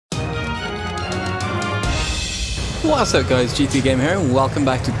What's up guys, GT Gamer here and welcome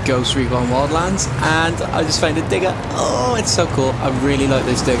back to Ghost Recon Wildlands. And I just found a digger. Oh, it's so cool. I really like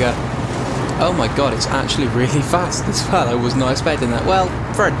this digger. Oh my god, it's actually really fast as well. I was not expecting that. Well,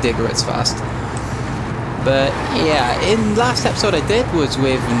 for a digger it's fast. But yeah, in last episode I did was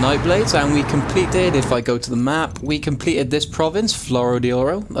with Nightblades, and we completed, if I go to the map, we completed this province, Floro de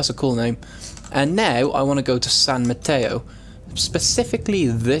Oro. That's a cool name. And now I want to go to San Mateo. Specifically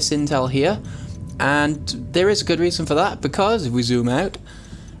this intel here. And there is a good reason for that, because if we zoom out,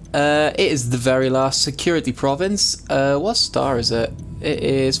 it is the very last security province. What star is it? It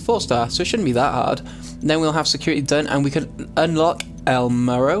is 4 star, so it shouldn't be that hard. And then we'll have security done, and we can unlock El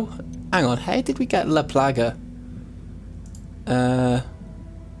Muro. Hang on, how did we get La Plaga? Oh,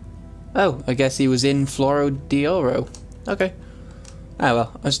 I guess he was in Floro de Oro. Okay. Oh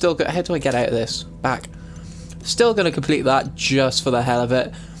well, I'm still good. How do I get out of this? Back. Still going to complete that just for the hell of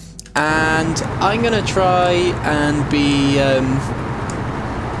it. And I'm going to try and be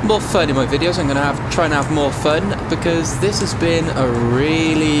more fun in my videos. I'm going to try and have more fun, because this has been a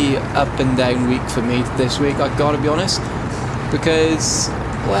really up and down week for me this week, I've got to be honest. Because,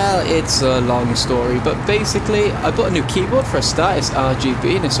 well, it's a long story, but basically I bought a new keyboard for a start. It's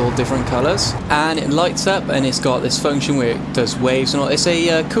RGB and it's all different colours, and it lights up, and it's got this function where it does waves and all. It's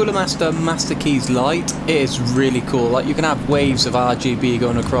a Cooler Master Keys Lite. It is really cool. Like, you can have waves of RGB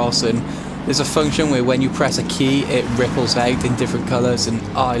going across, and there's a function where when you press a key it ripples out in different colours, and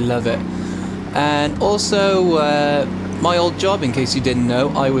I love it. And also my old job, in case you didn't know,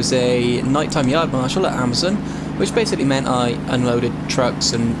 I was a nighttime yard marshal at Amazon, which basically meant I unloaded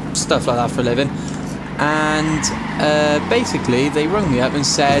trucks and stuff like that for a living. And basically they rung me up and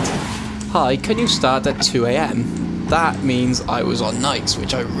said, "Hi, can you start at 2 AM? That means I was on nights,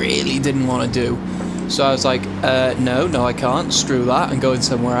 which I really didn't want to do. So I was like, no I can't, screw that, and going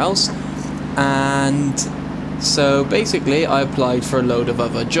somewhere else. And so basically I applied for a load of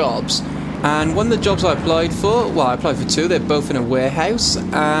other jobs. And one of the jobs I applied for, well, I applied for 2, they're both in a warehouse,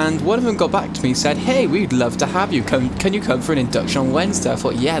 and one of them got back to me and said, "Hey, we'd love to have you, can you come for an induction on Wednesday?" I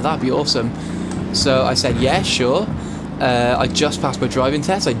thought, yeah, that'd be awesome. So I said, yeah, sure. I just passed my driving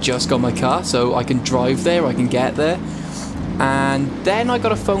test, I just got my car, so I can drive there, I can get there. And then I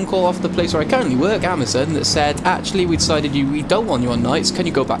got a phone call off the place where I currently work, Amazon, that said, actually, we decided we don't want you on nights, can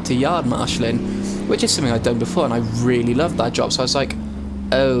you go back to yard marshalling? Which is something I'd done before, and I really loved that job, so I was like,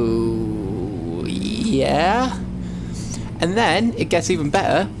 oh, yeah. And then it gets even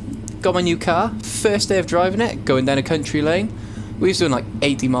better. Got my new car, first day of driving it, going down a country lane. We was doing like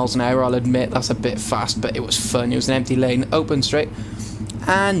 80 miles an hour, I'll admit, that's a bit fast, but it was fun. It was an empty lane, open straight,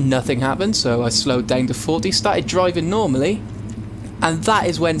 and nothing happened, so I slowed down to 40, started driving normally, and that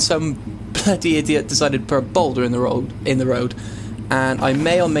is when some bloody idiot decided to put a boulder in the road. And I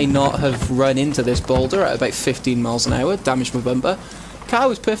may or may not have run into this boulder at about 15 miles an hour, damaged my bumper. Car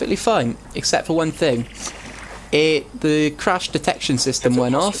was perfectly fine, except for one thing. The crash detection system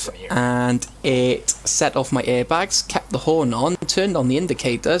went off, and it set off my airbags, kept the horn on, turned on the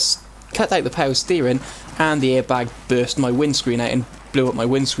indicators, cut out the power steering, and the airbag burst my windscreen out and blew up my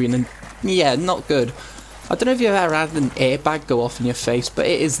windscreen, and yeah, not good. I don't know if you've ever had an airbag go off in your face, but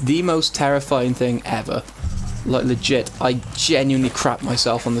it is the most terrifying thing ever. Like, legit, I genuinely crapped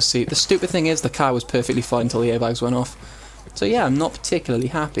myself on the seat. The stupid thing is, the car was perfectly fine until the airbags went off. So yeah, I'm not particularly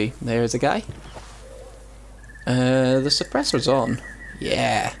happy. There's a guy. The suppressor's on.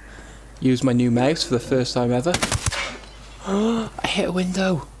 Yeah. Use my new mouse for the first time ever. I hit a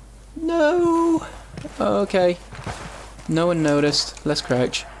window. No. Okay. No one noticed. Let's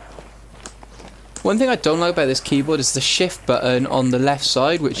crouch. One thing I don't like about this keyboard is the shift button on the left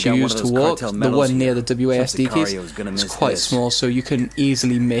side, which you use to walk. The one near the WASD keys. It's quite small, so you can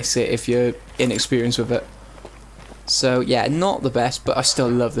easily miss it if you're inexperienced with it. So yeah, not the best, but I still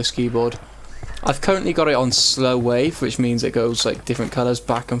love this keyboard. I've currently got it on slow wave, which means it goes like different colours,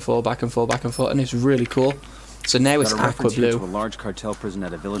 back and forth, back and forth, back and forth, and it's really cool. So now it's aqua blue. To a large cartel prison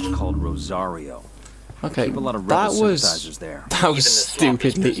at a village called Rosario. Okay, that was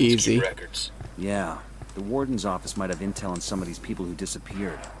stupidly easy. Yeah, the warden's office might have intel on some of these people who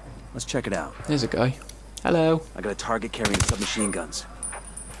disappeared. Let's check it out. There's a guy. Hello. I got a target carrying submachine guns.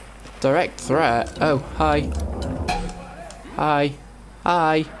 Direct threat. Oh, hi. Hi.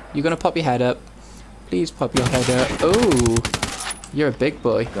 Hi. You gonna pop your head up? Please pop your head up. Oh, you're a big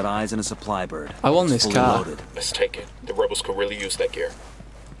boy. Got eyes and a supply bird. I want this car. Loaded. Mistake it. The rebels could really use that gear.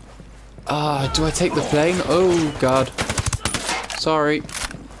 Ah, do I take the plane? Oh, God. Sorry.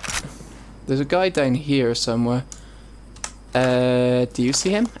 There's a guy down here somewhere. Do you see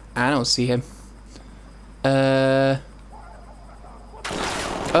him? I don't see him.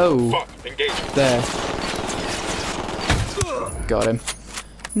 Oh. Fuck, engage. There. Got him.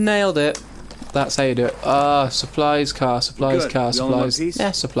 Nailed it. That's how you do it. Ah, supplies, car, supplies, Good. car, We all in one supplies. piece?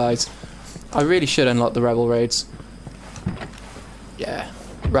 Yeah, supplies. I really should unlock the rebel raids. Yeah.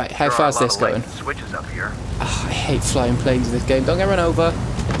 Right, how There are far a is lot this of lights going? and switches up here. Ah, I hate flying planes in this game. Don't get run over.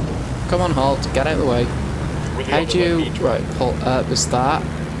 Come on, halt. Get out of the way. How do you... Right, pull up. Is that?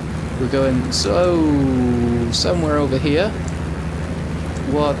 We're going somewhere over here.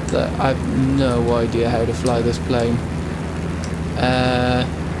 What the... I have no idea how to fly this plane.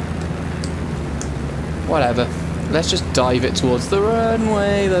 Whatever. Let's just dive it towards the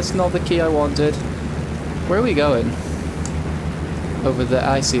runway. That's not the key I wanted. Where are we going? Over there.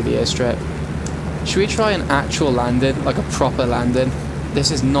 I see the airstrip. Should we try an actual landing? Like a proper landing?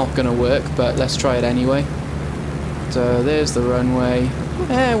 This is not going to work, but let's try it anyway. So there's the runway.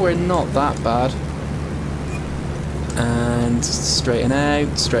 We're not that bad. And straighten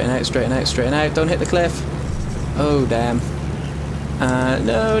out, straighten out, straighten out, straighten out. Don't hit the cliff. Oh, damn.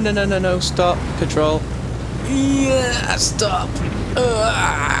 No, stop. Control. Yeah, stop.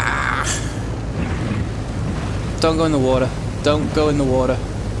 Don't go in the water. Don't go in the water.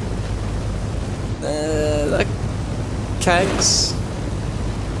 That counts.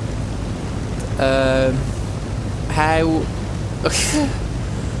 How...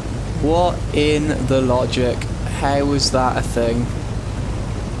 What in the logic? How was that a thing?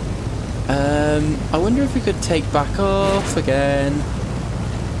 I wonder if we could take back off again.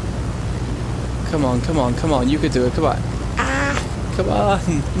 Come on, come on, come on. You could do it. Come on. Ah! Come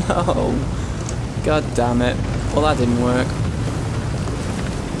on. No. God damn it. Well, that didn't work.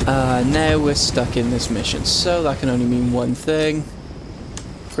 Now we're stuck in this mission. So that can only mean one thing.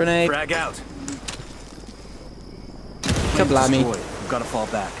 Grenade. Frag out. Kablammy. We've got to fall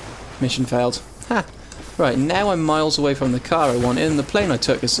back. Mission failed. Ha! Right, now I'm miles away from the car I wanted and the plane I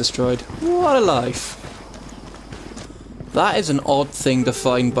took is destroyed. What a life. That is an odd thing to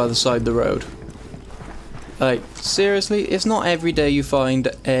find by the side of the road. Like, seriously, it's not every day you find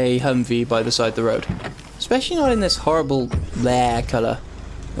a Humvee by the side of the road. Especially not in this horrible bleh colour.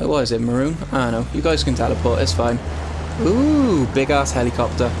 Wait, what is it, maroon? I don't know. You guys can teleport, it's fine. Ooh, big ass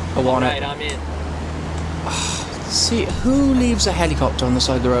helicopter. I want it. I'm in. See, who leaves a helicopter on the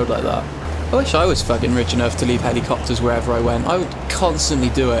side of the road like that? I wish I was fucking rich enough to leave helicopters wherever I went. I would constantly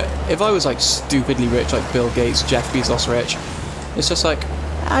do it. If I was like stupidly rich like Bill Gates, Jeff Bezos rich, it's just like,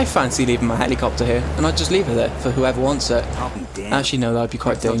 I fancy leaving my helicopter here, and I'd just leave it there for whoever wants it. I'll be damned. Actually, no, that'd be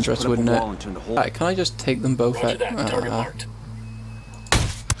quite dangerous, wouldn't it? Right, can I just take them both Roger out? that. Target marked.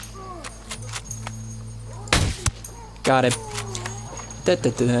 Got him.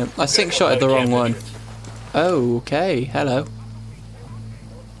 I think shot at the wrong one. Oh, okay. Hello.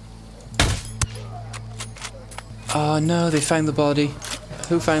 Oh no, they found the body.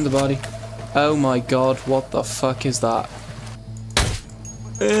 Who found the body? Oh my god, what the fuck is that?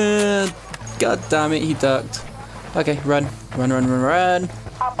 God damn it, he ducked. Okay, run. Run, run, run, run.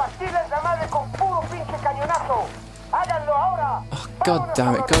 Oh, god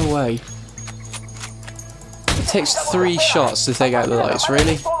damn it, go away. It takes 3 shots to take out the lights,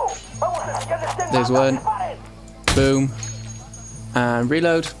 really? There's one. Boom. And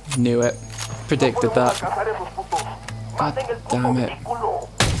reload. Knew it. Predicted that. God damn it.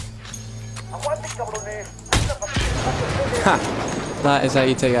 Ha! That is how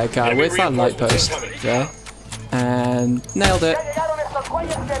you take out a car with that light post. Yeah. And nailed it.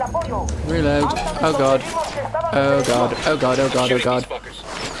 Reload. Oh god. Oh god. Oh god. Oh god. Oh god.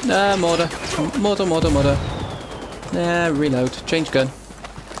 Nah, mortar. Mortar, mortar, mortar. Nah, reload. Change gun.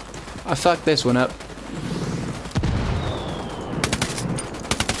 I fucked this one up.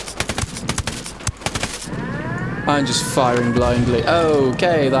 I'm just firing blindly.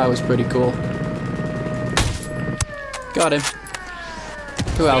 Okay, that was pretty cool. Got him.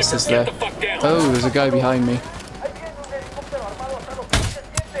 Who else is there? Oh, there's a guy behind me.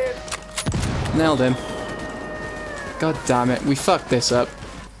 Nailed him. God damn it, we fucked this up.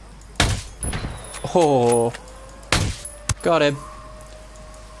 Oh. Got him.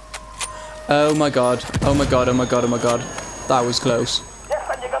 Oh my god. Oh my god, oh my god, oh my god. That was close.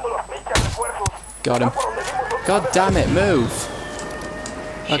 Got him. God damn it, move.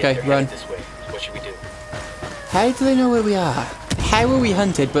 Okay, run. How do they know where we are? How are we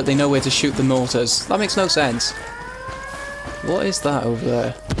hunted but they know where to shoot the mortars? That makes no sense. What is that over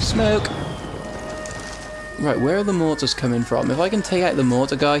there? Smoke. Right, where are the mortars coming from? If I can take out the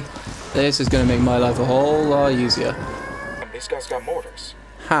mortar guy, this is going to make my life a whole lot easier. These guys got mortars.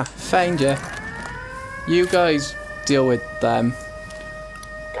 Ha, found ya. You guys deal with them.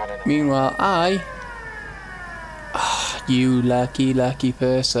 Meanwhile, I... you lucky, lucky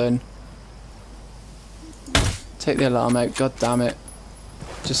person. Take the alarm out. God damn it.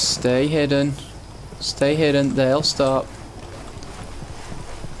 Just stay hidden. Stay hidden. They'll stop.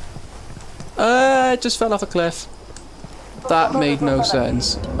 I just fell off a cliff. That made no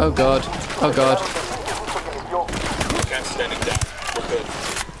sense. Oh god. Oh god. Cam's standing down. We're good.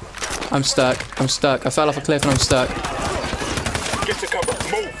 I'm stuck. I'm stuck. I fell off a cliff and I'm stuck. Get to cover.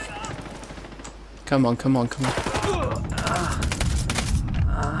 Move. Come on, come on, come on.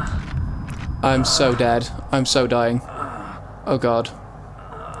 I'm so dead. I'm so dying. Oh god.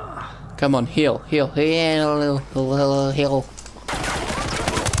 Come on, heal, heal, heal, heal.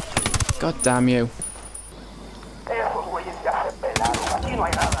 God damn you. I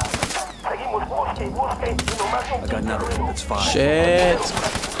got nothing. That's fine. Shit.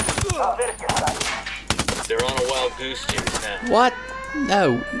 They're on a wild goose chase now. What?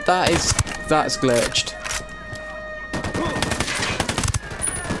 No, that's glitched.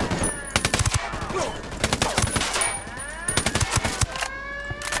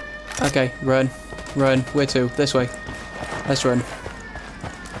 Okay, run. Run. Where to? This way. Let's run.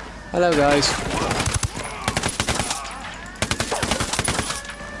 Hello, guys.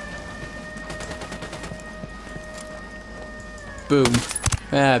 Boom.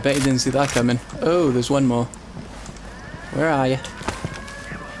 Yeah, I bet you didn't see that coming. Oh, there's one more. Where are you?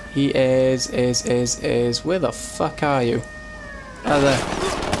 He is. Where the fuck are you? Oh, there.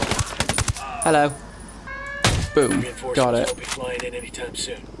 Hello. Boom. Got it. Won't be flying in anytime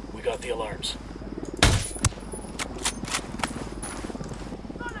soon. We got the alarms.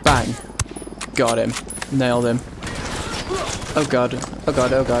 Bang. Got him. Nailed him. Oh god. Oh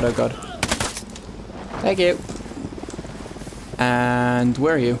god, oh god, oh god. Thank you. And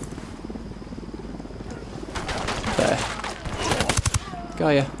where are you? There. Got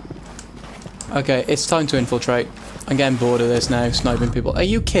ya. Okay, it's time to infiltrate. I'm getting bored of this now, sniping people. Are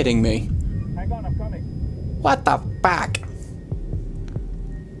you kidding me? Hang on, I'm coming. What the fuck?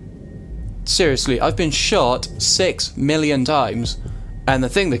 Seriously, I've been shot 6 million times, and the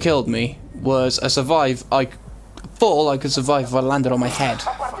thing that killed me was a survive. I fall I could survive if I landed on my head.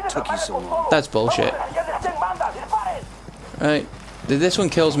 What took you so long? That's bullshit. Right, if this one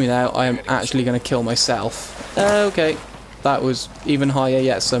kills me now, I am actually going to kill myself. Okay, that was even higher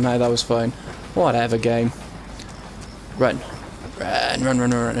yet somehow that was fine. Whatever, game. Run. Run, run,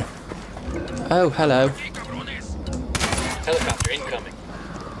 run, run, run. Oh, hello. Helicopter incoming.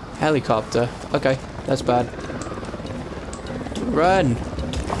 Helicopter. Okay, that's bad. Run.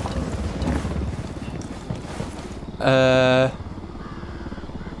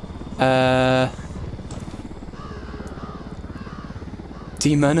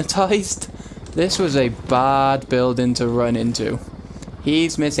 Demonetized? This was a bad building to run into.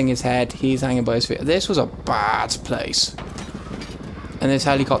 He's missing his head. He's hanging by his feet. This was a bad place. And this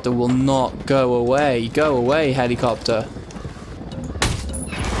helicopter will not go away. Go away, helicopter.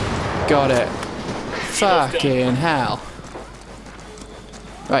 Got it. Fucking hell.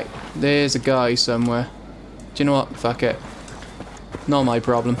 Right, there's a guy somewhere. Do you know what? Fuck it. Not my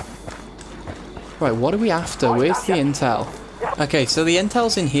problem. Right, what are we after? Where's the intel? Okay, so the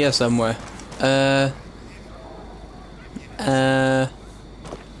intel's in here somewhere. I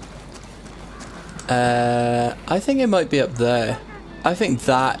think it might be up there. I think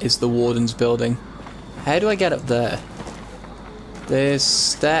that is the warden's building. How do I get up there? There's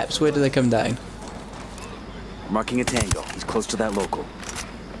steps. Where do they come down? Marking a tango. He's close to that local.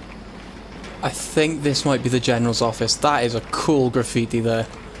 I think this might be the general's office. That is a cool graffiti there.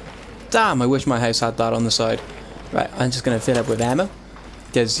 Damn, I wish my house had that on the side. Right, I'm just going to fill up with ammo.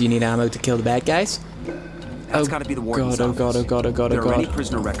 Because you need ammo to kill the bad guys. That's gotta be the warden's god, oh god, oh god, oh god, oh If there are any god.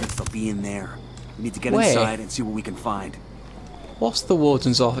 prisoner records, they'll be in there. We need to get Where? inside and see what we can find. What's the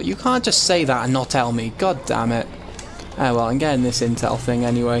warden's office? You can't just say that and not tell me. God damn it. Oh well, I'm getting this intel thing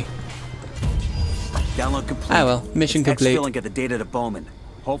anyway. Download complete. Oh well, mission Let's complete. exfil and get the data to Bowman.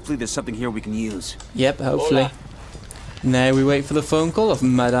 Hopefully there's something here we can use. Yep, hopefully. Hola. Now we wait for the phone call of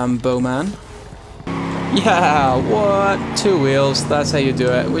Madame Bowman. Yeah, what? 2 wheels, that's how you do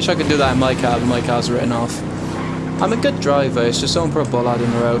it. Wish I could do that in my car, but my car's written off. I'm a good driver, it's just someone put a bollard in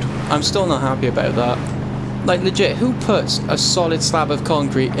the road. I'm still not happy about that. Like legit, who puts a solid slab of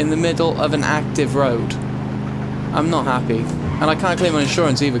concrete in the middle of an active road? I'm not happy. And I can't claim my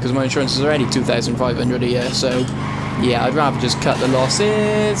insurance either because my insurance is already $2,500 a year, so yeah, I'd rather just cut the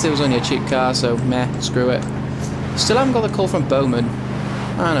losses. It was only a cheap car, so meh, screw it. Still haven't got a call from Bowman.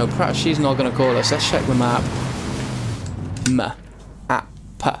 I don't know, perhaps she's not going to call us. Let's check the map. No.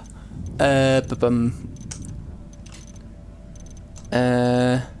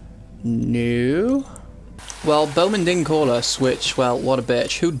 Well, Bowman didn't call us, which, well, what a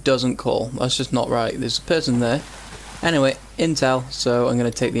bitch. Who doesn't call? That's just not right. There's a person there. Anyway, intel, so I'm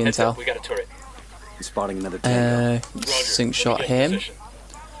going to take the Heads intel. up, we got a turret. I'm spotting another tango. Sync let shot me get in him. position.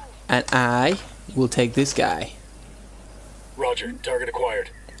 And I will take this guy. Roger, target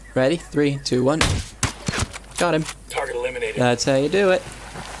acquired. Ready? 3, 2, 1. Got him. Target eliminated. That's how you do it.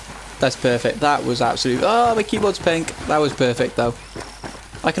 That's perfect. That was absolutely... Oh, my keyboard's pink. That was perfect, though.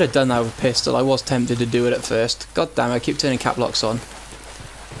 I could have done that with a pistol. I was tempted to do it at first. God damn, I keep turning cap locks on.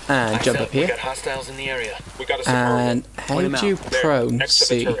 And Eyes jump up, up here. We got hostiles in the area. We got a And how Point him do you out. prone next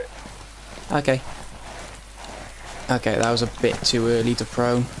to the C? turret. Okay. Okay, that was a bit too early to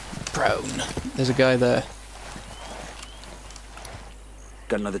prone. Prone. There's a guy there.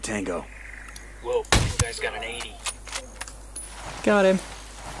 Got another tango. Whoa, you guys got an 80. Got him.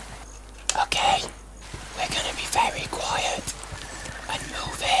 Okay. We're gonna be very quiet and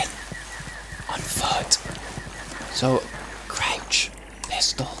move in on foot. So, crouch,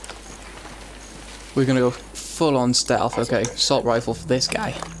 pistol. We're gonna go full on stealth. Okay, assault rifle for this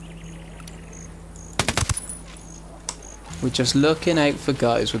guy. We're just looking out for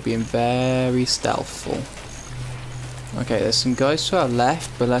guys. We're being very stealthful. Okay, there's some guys to our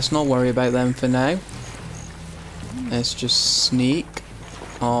left, but let's not worry about them for now. Let's just sneak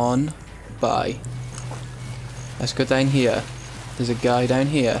on by. Let's go down here. There's a guy down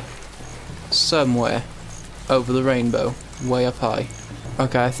here. Somewhere. Over the rainbow. Way up high.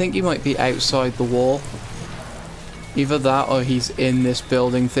 Okay, I think he might be outside the wall. Either that or he's in this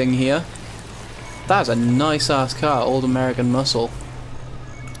building thing here. That's a nice ass car. Old American muscle.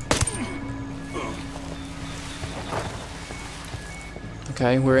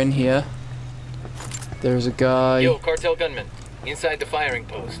 Okay, we're in here. There's a guy. Yo, cartel gunman. Inside the firing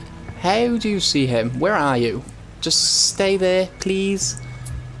post. How do you see him? Where are you? Just stay there, please.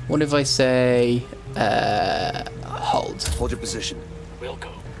 What if I say, hold? Hold your position. We'll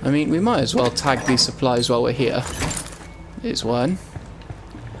go. I mean, we might as well tag these supplies while we're here. There's one.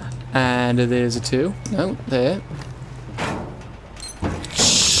 And there's a 2. No, there.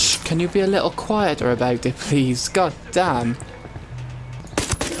 Shh, can you be a little quieter about it, please? God damn.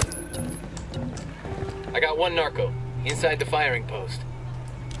 I got one narco. Inside the firing post.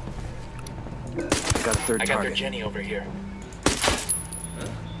 I got a third I got their target. Jenny over here.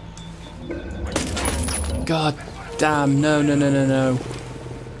 God damn, no, no, no, no, no.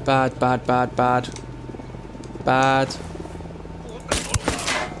 Bad, bad, bad, bad. Bad.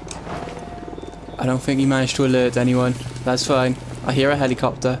 I don't think he managed to alert anyone. That's fine. I hear a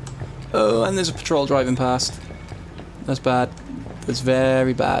helicopter. Oh, and there's a patrol driving past. That's bad. That's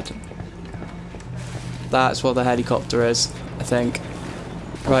very bad. That's what the helicopter is, I think.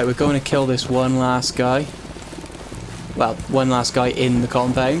 Right, we're going to kill this one last guy. Well, one last guy in the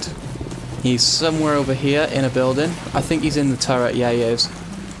compound. He's somewhere over here in a building. I think he's in the turret. Yeah, he is.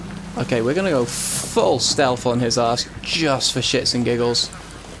 Okay, we're going to go full stealth on his ass just for shits and giggles.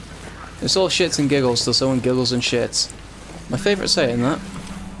 It's all shits and giggles till someone giggles and shits. My favourite saying that.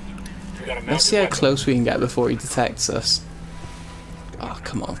 We got a Let's see how weapon. close we can get before he detects us. Oh,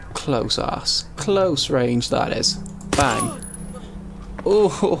 come on. Close ass. Close range, that is. Bang.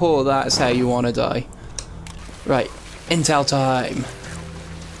 Oh, that's how you want to die. Right. Intel time.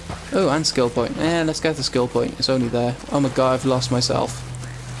 Oh, and skill point. Let's get the skill point. It's only there. Oh my god, I've lost myself.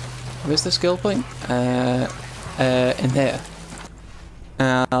 Where's the skill point? In there.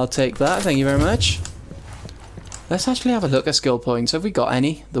 I'll take that, thank you very much. Let's actually have a look at skill points. Have we got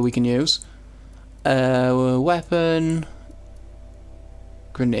any that we can use? Weapon.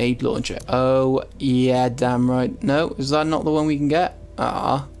 Grenade launcher. Oh, yeah, damn right. No, is that not the one we can get?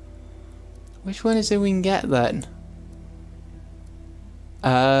 Ah. Which one is it we can get then?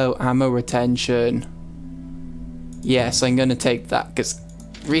 Oh, ammo retention. Yes, I'm going to take that because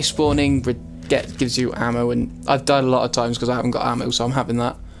respawning gives you ammo, and I've died a lot of times because I haven't got ammo, so I'm having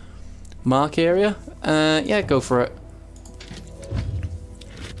that. Mark area? Yeah, go for it.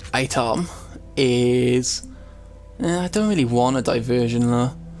 Item is... I don't really want a diversion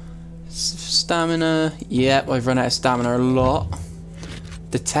though. Stamina. Yep, I've run out of stamina a lot.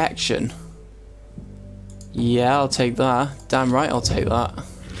 Detection. Yeah, I'll take that. Damn right I'll take that.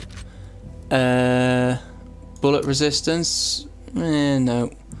 Bullet resistance. No.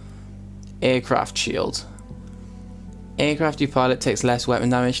 Aircraft shield. Aircraft you pilot takes less weapon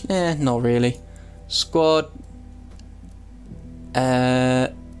damage. Not really. Squad. I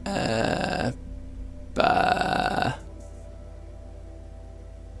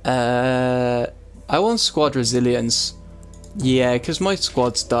want squad resilience. Yeah, because my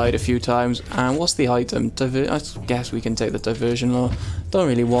squad's died a few times. And what's the item? I guess we can take the diversion law. Don't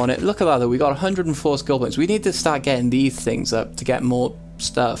really want it. Look at that though, we got 104 skill points. We need to start getting these things up to get more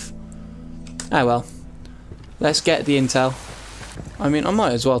stuff. Oh well. Let's get the intel. I mean, I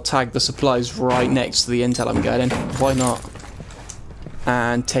might as well tag the supplies right next to the intel I'm getting. Why not?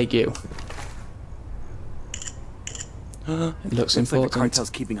 And take you. It looks important. Like the cartel's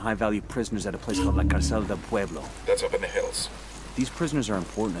keeping high-value prisoners at a place called La Cárcel del Pueblo. That's up in the hills. These prisoners are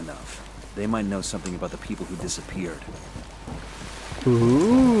important enough. They might know something about the people who disappeared.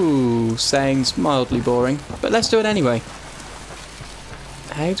 Ooh, sounds mildly boring, but let's do it anyway.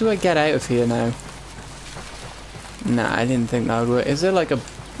 How do I get out of here now? Nah, I didn't think that would work. Is there like a...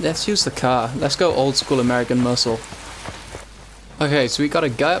 Let's use the car. Let's go old school American muscle. Okay, so we got a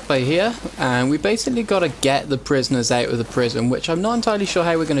guy up by here, and we basically got to get the prisoners out of the prison, which I'm not entirely sure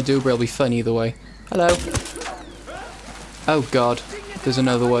how we're going to do, but it'll be fun either way. Hello. Oh god, there's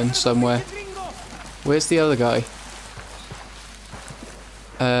another one somewhere. Where's the other guy?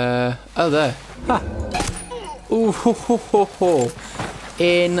 Oh there. Ha! Ooh, ho, ho, ho, ho.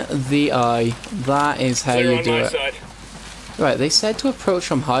 In the eye. That is how you do it. Right, they said to approach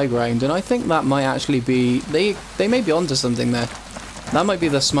from high ground, and I think that might actually be... They may be onto something there. That might be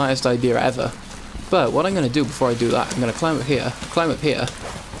the smartest idea ever. But what I'm going to do before I do that, I'm going to climb up here,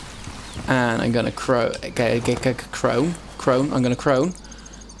 and I'm going to crone. I'm going to crone.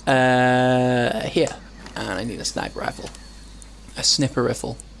 Here. And I need a sniper rifle. A snipper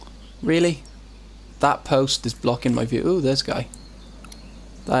rifle. Really? That post is blocking my view. Ooh, there's a guy.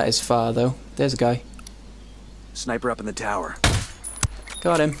 That is far though. There's a guy. Sniper up in the tower.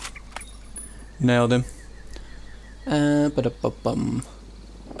 Got him. Nailed him.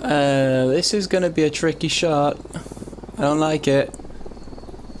 This is gonna be a tricky shot. I don't like it.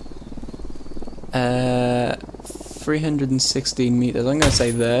 316 meters. I'm gonna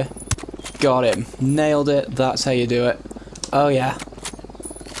say there. Got him. Nailed it. That's how you do it. Oh yeah.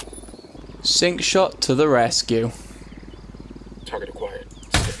 Sync shot to the rescue. Target acquired.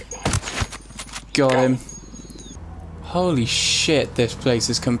 Got him. Holy shit, this place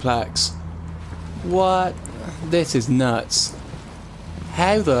is complex. What? This is nuts.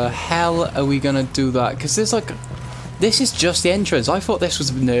 How the hell are we gonna do that? Because there's like... This is just the entrance. I thought this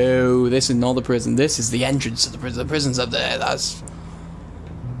was... No, this is not the prison. This is the entrance to the prison. The prison's up there. That's...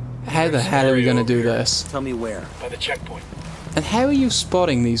 How the hell are we gonna do this? Tell me where. By the checkpoint. And how are you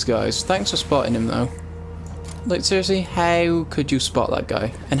spotting these guys? Thanks for spotting him though. Like seriously, how could you spot that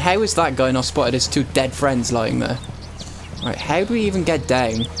guy? And how is that guy not spotted his two dead friends lying there? Right, how do we even get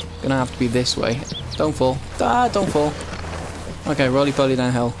down? Gonna have to be this way. Don't fall. Ah, don't fall. Okay, roly-poly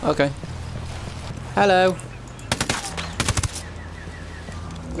downhill. Okay. Hello.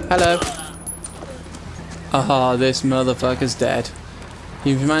 Hello. Aha, this motherfucker's dead.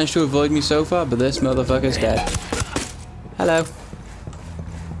 You've managed to avoid me so far, but this motherfucker's dead. Hello.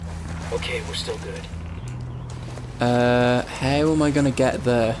 Okay, we're still good. How am I gonna get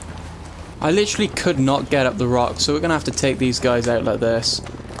there? I literally could not get up the rock, so we're gonna have to take these guys out like this.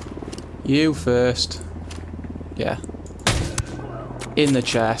 You first. Yeah. In the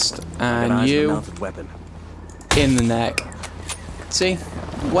chest. And you in the neck. See?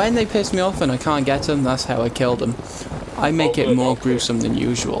 When they piss me off and I can't get them, that's how I kill them. I make it more gruesome than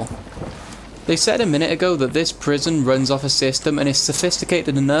usual. They said a minute ago that this prison runs off a system and is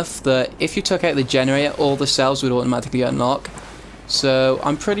sophisticated enough that if you took out the generator, all the cells would automatically unlock. So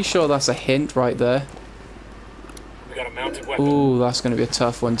I'm pretty sure that's a hint right there. We got a mounted weapon. Ooh, that's going to be a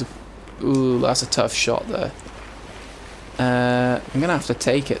tough one to... Ooh, that's a tough shot there. I'm going to have to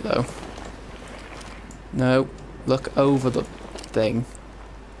take it though. No, look over the thing.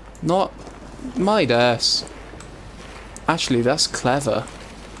 Not my ass. Actually, that's clever.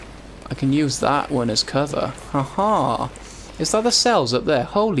 I can use that one as cover. Haha. Is that the cells up there?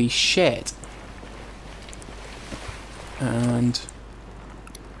 Holy shit. And...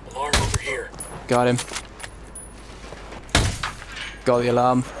 Alarm over here. Got him. Got the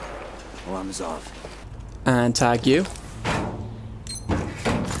alarm. Alarm is off. And tag you.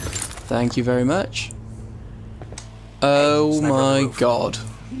 Thank you very much. Oh my god.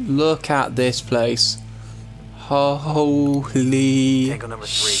 Look at this place. Holy Tango number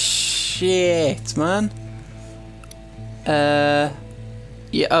 3. Shit, man.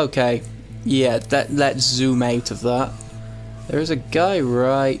 Yeah, okay. Yeah, let's zoom out of that. There's a guy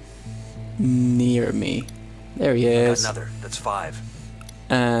right near me. There he is. Another. That's 5.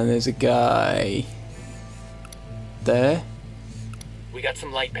 And there's a guy there. We got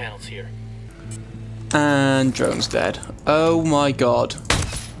some light panels here. And drone's dead. Oh my god.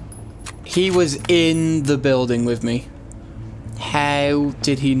 He was in the building with me. How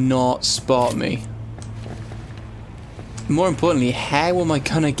did he not spot me? More importantly, how am I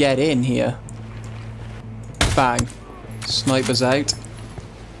gonna get in here? Bang. Sniper's out.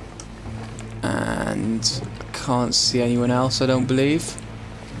 And can't see anyone else, I don't believe.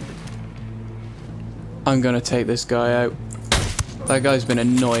 I'm gonna take this guy out. That guy's been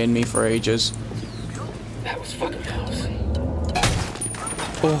annoying me for ages. That was fucking close.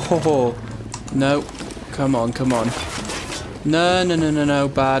 Oh ho ho. No. Come on, come on. No, no, no, no, no.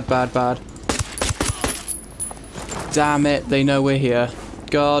 Bad, bad, bad. Damn it, they know we're here.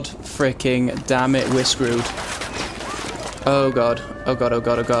 God freaking damn it, we're screwed. Oh god. Oh god, oh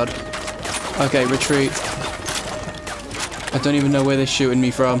god, oh god. Okay, retreat. I don't even know where they're shooting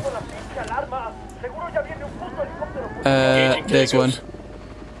me from. There's one.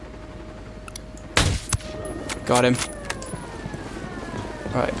 Got him.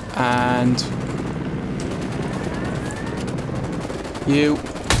 Right, and you.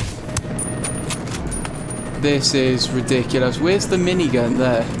 This is ridiculous. Where's the minigun?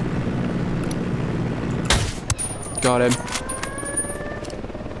 There. Got him.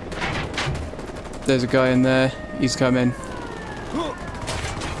 There's a guy in there. He's coming.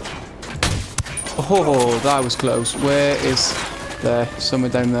 Oh, that was close. Where is there?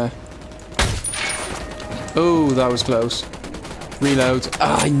 Somewhere down there. Oh, that was close. Reload.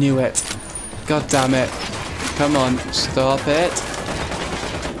 Ah, I knew it. God damn it. Come on, stop it.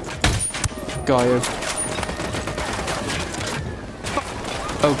 Got you.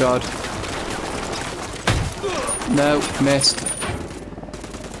 Oh god. No, missed.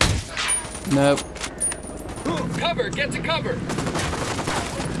 No. Cover, get to cover.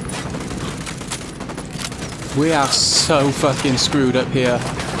 We are so fucking screwed up here.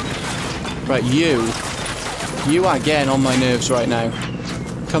 Right, you are getting on my nerves right now.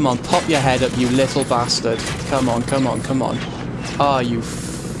 Come on, pop your head up, you little bastard. Come on, come on, come on. Ah, you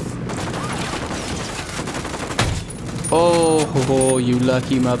Oh, you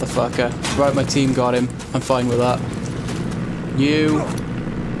lucky motherfucker. Right, my team got him. I'm fine with that. You.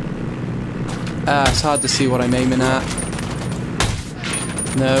 It's hard to see what I'm aiming at.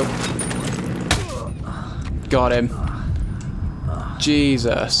 No. Got him.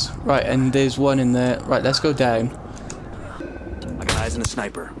 Jesus. Right, and there's one in there. Right, let's go down. I got eyes on a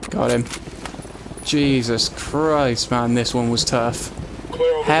sniper. Got him. Jesus Christ, man, this one was tough.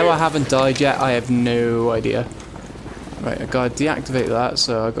 How I haven't died yet, I have no idea. Right, I gotta deactivate that,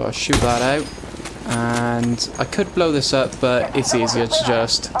 so I gotta shoot that out. And I could blow this up, but it's easier to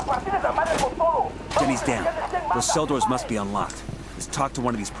just... Jenny's down. Those cell doors must be unlocked. Let's talk to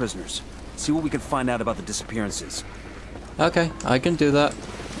one of these prisoners. See what we can find out about the disappearances. Okay, I can do that.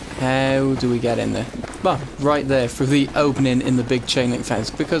 How do we get in there? Well, right there, through the opening in the big chain link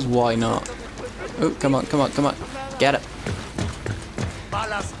fence, because why not? Oh, come on, come on, come on. Get it.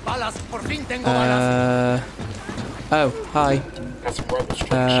 Oh, hi. Got some rebels trying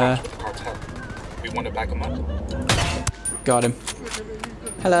to shots with the cartel. We want to back them up. Got him.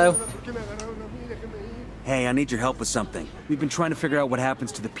 Hello. Hey, I need your help with something. We've been trying to figure out what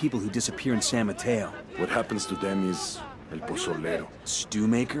happens to the people who disappear in San Mateo. What happens to them is el pozolero. Stew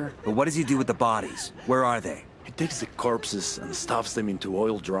maker? But what does he do with the bodies? Where are they? He takes the corpses and stuffs them into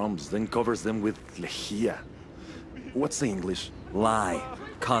oil drums, then covers them with lejía. What's the English? Lye.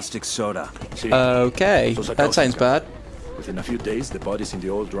 Caustic soda. Sí. Okay, Sosa that sounds caustica. bad. Within a few days, the bodies in the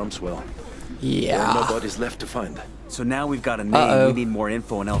oil drums swell. There are Yeah. no bodies left to find. So now we've got a name, we need more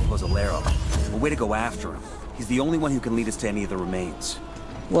info on El Pozolero. A way to go after him. He's the only one who can lead us to any of the remains.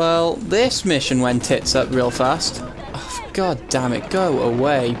 Well, this mission went tits up real fast. Oh, God damn it, go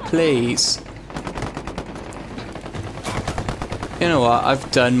away, please. You know what,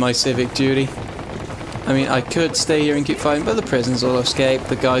 I've done my civic duty. I mean, I could stay here and keep fighting, but the prisoners will escape,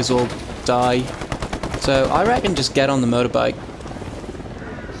 the guys will die. So I reckon just get on the motorbike.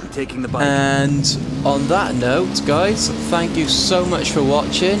 You're taking the bike. And on that note, guys, thank you so much for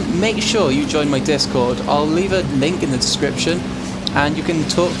watching. Make sure you join my Discord. I'll leave a link in the description, and you can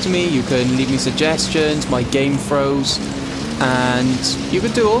talk to me, you can leave me suggestions, my game throws, and you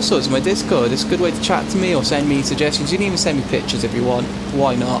can do all sorts in my Discord. It's a good way to chat to me or send me suggestions. You can even send me pictures if you want.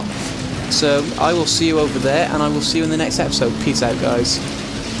 Why not? So I will see you over there, and I will see you in the next episode. Peace out, guys.